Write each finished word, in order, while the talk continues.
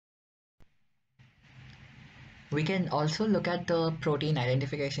We can also look at the protein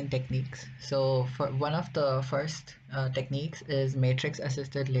identification techniques. So for one of the first techniques is matrix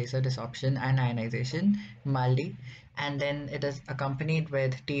assisted laser desorption and ionization, MALDI, and then it is accompanied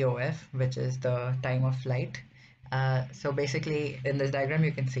with TOF, which is the time of flight. So basically in this diagram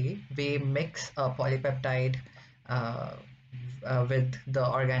you can see we mix a polypeptide uh, with the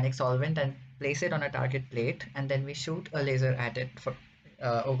organic solvent and place it on a target plate, and then we shoot a laser at it.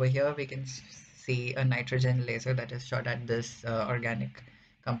 Over here we can see a nitrogen laser that is shot at this organic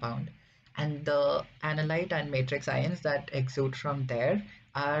compound, and the analyte and matrix ions that exude from there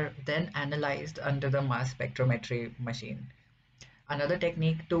are then analyzed under the mass spectrometry machine. Another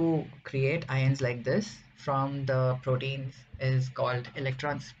technique to create ions like this from the proteins is called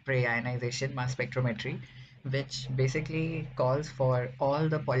electron-spray ionization mass spectrometry, which basically calls for all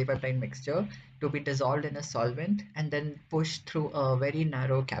the polypeptide mixture to be dissolved in a solvent and then pushed through a very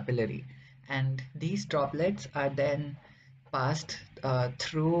narrow capillary. And these droplets are then passed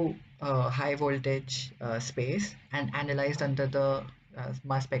through a high voltage space and analyzed under the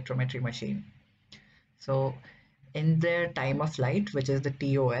mass spectrometry machine. So in their time of flight, which is the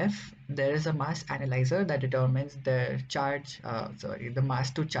TOF, there is a mass analyzer that determines the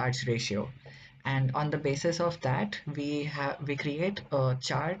mass to charge ratio. And on the basis of that, we create a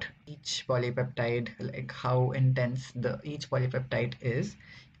chart each polypeptide, like how intense the each polypeptide is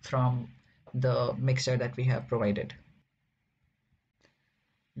from the mixture that we have provided.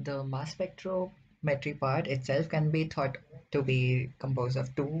 The mass spectrometry part itself can be thought to be composed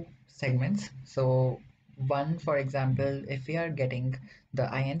of two segments. So one, for example, if we are getting the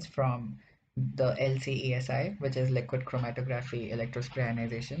ions from the LC-ESI, which is liquid chromatography electrospray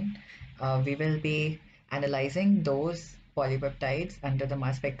ionization, we will be analyzing those polypeptides under the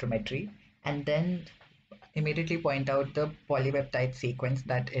mass spectrometry and then immediately point out the polypeptide sequence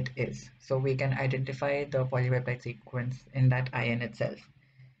that it is. So we can identify the polypeptide sequence in that ion itself.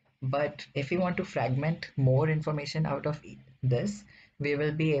 But if we want to fragment more information out of this, we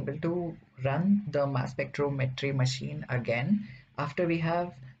will be able to run the mass spectrometry machine again after we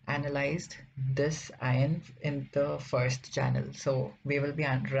have analyzed this ion in the first channel. So we will be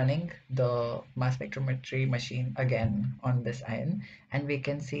running the mass spectrometry machine again on this ion, and we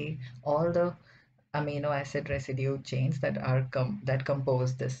can see all the amino acid residue chains that are that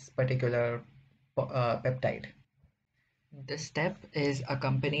compose this particular peptide. This step is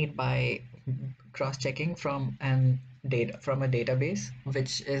accompanied by cross-checking from a database,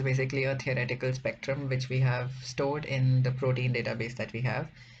 which is basically a theoretical spectrum which we have stored in the protein database that we have,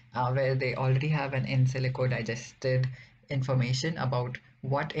 where they already have an in silico digested information about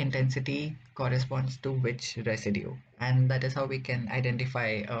what intensity corresponds to which residue, and that is how we can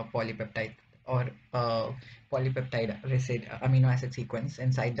identify a polypeptide or a polypeptide amino acid sequence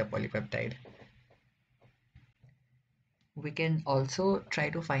inside the polypeptide. We can also try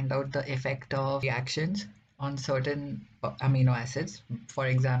to find out the effect of reactions on certain amino acids, for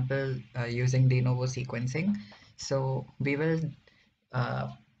example, using de novo sequencing. So we will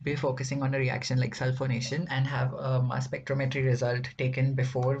uh, be focusing on a reaction like sulfonation and have a mass spectrometry result taken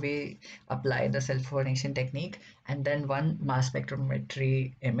before we apply the sulfonation technique, and then one mass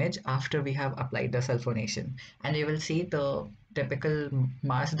spectrometry image after we have applied the sulfonation. And you will see the typical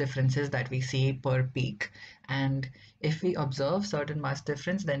mass differences that we see per peak. And if we observe certain mass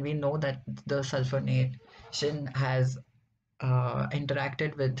difference, then we know that the sulfonation has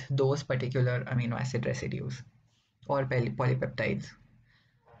interacted with those particular amino acid residues or polypeptides.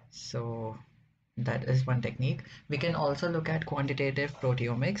 So that is one technique. We can also look at quantitative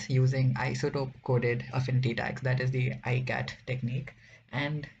proteomics using isotope-coded affinity tags. That is the ICAT technique.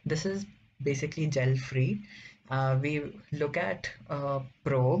 And this is basically gel-free. We look at a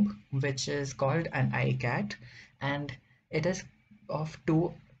probe, which is called an ICAT, and it is of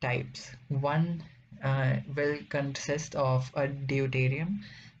two types. One will consist of a deuterium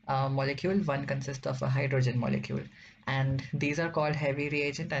molecule, one consists of a hydrogen molecule, and these are called heavy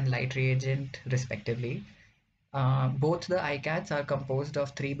reagent and light reagent respectively. Both the ICATs are composed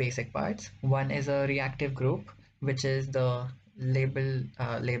of three basic parts. One is a reactive group, which is the labeling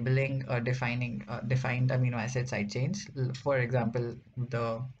defining defined amino acid side chains. For example,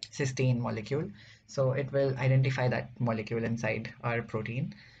 the cysteine molecule. So it will identify that molecule inside our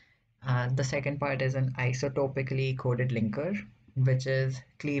protein. The second part is an isotopically coded linker, which is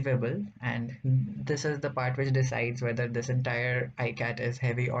cleavable, and this is the part which decides whether this entire ICAT is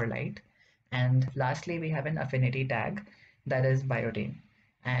heavy or light. And lastly, we have an affinity tag that is biotin,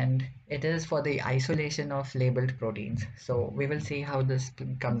 and it is for the isolation of labeled proteins. So we will see how this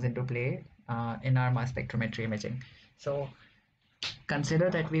comes into play in our mass spectrometry imaging. So consider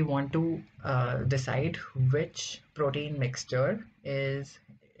that we want to decide which protein mixture is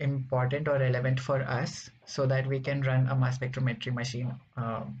important or relevant for us so that we can run a mass spectrometry machine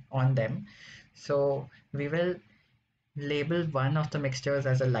on them. So we will label one of the mixtures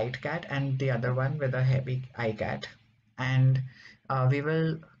as a light cat and the other one with a heavy ICAT. And we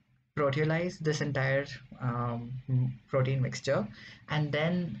will proteolyze this entire protein mixture and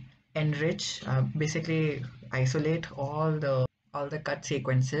then enrich, basically isolate all the cut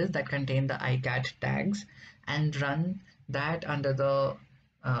sequences that contain the ICAT tags and run that under the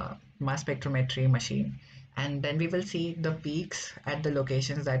mass spectrometry machine. And then we will see the peaks at the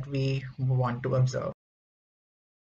locations that we want to observe.